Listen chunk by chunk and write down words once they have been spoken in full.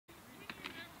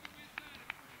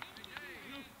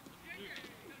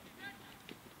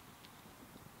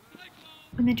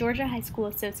When the Georgia High School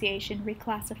Association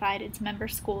reclassified its member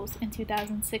schools in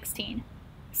 2016,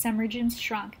 some regions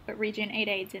shrunk, but Region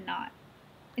 8A did not.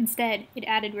 Instead, it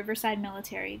added Riverside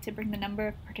Military to bring the number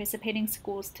of participating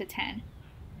schools to 10.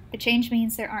 The change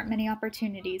means there aren't many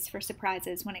opportunities for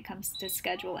surprises when it comes to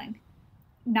scheduling.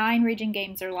 9 region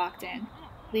games are locked in,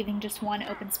 leaving just one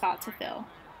open spot to fill.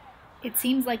 It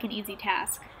seems like an easy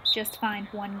task, just find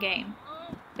one game.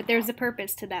 But there's a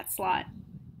purpose to that slot.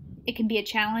 It can be a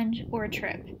challenge or a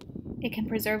trip. It can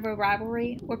preserve a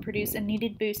rivalry or produce a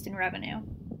needed boost in revenue.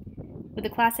 With a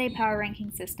Class A power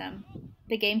ranking system,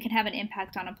 the game can have an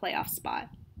impact on a playoff spot.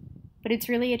 But it's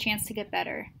really a chance to get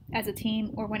better, as a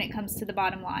team or when it comes to the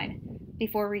bottom line,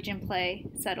 before region play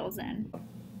settles in.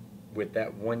 With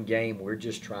that one game, we're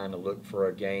just trying to look for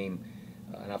a game,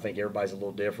 and I think everybody's a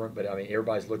little different, but I mean,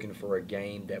 everybody's looking for a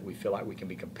game that we feel like we can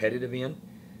be competitive in.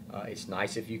 It's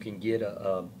nice if you can get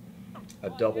a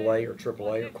double A or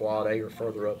triple A or quad A or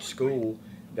further up school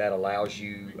that allows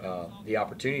you the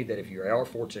opportunity that if you are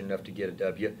fortunate enough to get a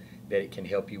W, that it can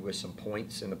help you with some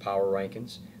points in the power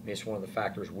rankings. I mean, it's one of the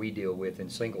factors we deal with in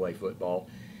single A football.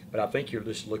 But I think you're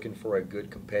just looking for a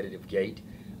good competitive gate.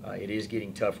 It is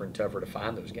getting tougher and tougher to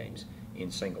find those games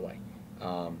in single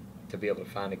A. To be able to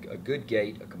find a good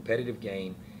gate, a competitive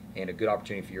game, and a good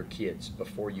opportunity for your kids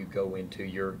before you go into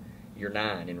your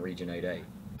 9 in Region 8A.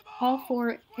 All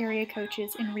 4 area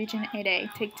coaches in Region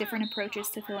 8A take different approaches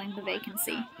to filling the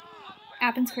vacancy.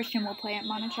 Athens Christian will play at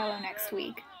Monticello next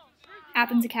week.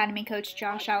 Athens Academy coach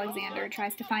Josh Alexander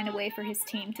tries to find a way for his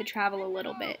team to travel a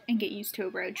little bit and get used to a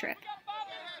road trip.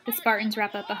 The Spartans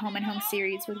wrap up a home-and-home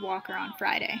series with Walker on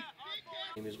Friday.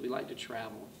 We like to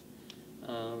travel,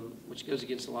 which goes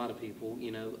against a lot of people. You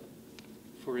know,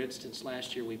 for instance,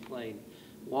 last year we played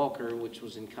Walker, which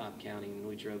was in Cobb County, and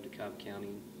we drove to Cobb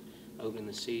County opening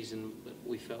the season, but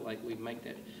we felt like we'd make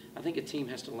that. I think a team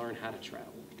has to learn how to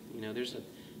travel. You know, there's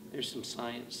some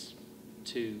science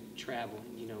to traveling,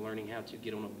 you know, learning how to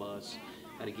get on a bus,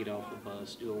 how to get off a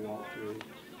bus, do a walkthrough,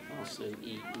 also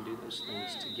eat and do those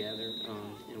things together,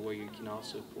 and where you can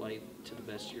also play to the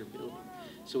best of your ability.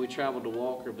 So we traveled to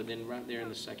Walker, but then right there in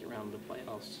the second round of the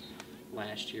playoffs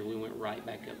last year, we went right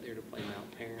back up there to play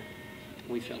Mount Parent.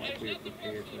 We felt like we were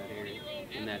prepared for that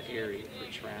area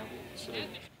for travel. So,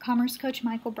 Commerce coach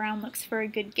Michael Brown looks for a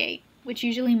good gate, which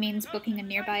usually means booking a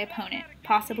nearby opponent,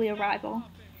 possibly a rival,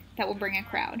 that will bring a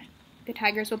crowd. The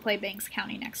Tigers will play Banks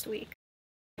County next week.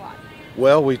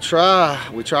 Well, we try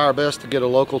our best to get a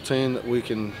local team that we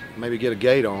can maybe get a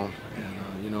gate on.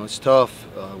 And, you know, it's tough.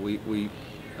 In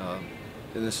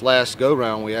this last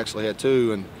go-round, we actually had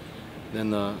 2, and then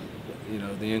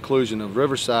the inclusion of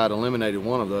Riverside eliminated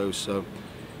one of those. So,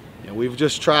 you know, we've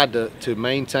just tried to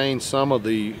maintain some of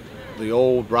the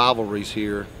old rivalries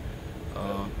here.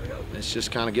 It's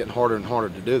just kind of getting harder and harder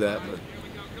to do that, but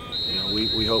you know,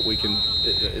 we hope we can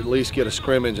at least get a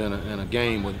scrimmage and a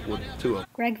game with 2 of them.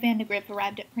 Greg Vandegrift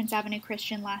arrived at Prince Avenue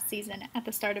Christian last season at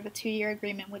the start of a 2-year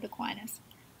agreement with Aquinas,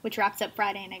 which wraps up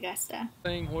Friday in Augusta.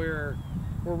 Thing where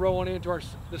we're rolling into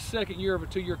the second year of a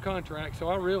 2-year contract,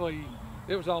 so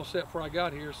it was all set before I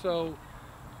got here. So,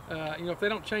 you know, if they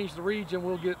don't change the region,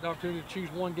 we'll get the opportunity to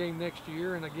choose one game next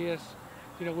year, and I guess,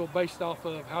 you know, we'll base it off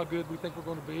of how good we think we're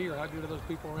going to be, or how good are those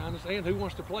people around us, and who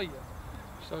wants to play you.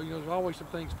 So, you know, there's always some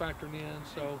things factoring in.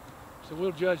 So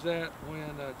we'll judge that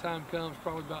when time comes,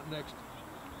 probably about next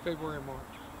February or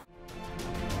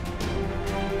March.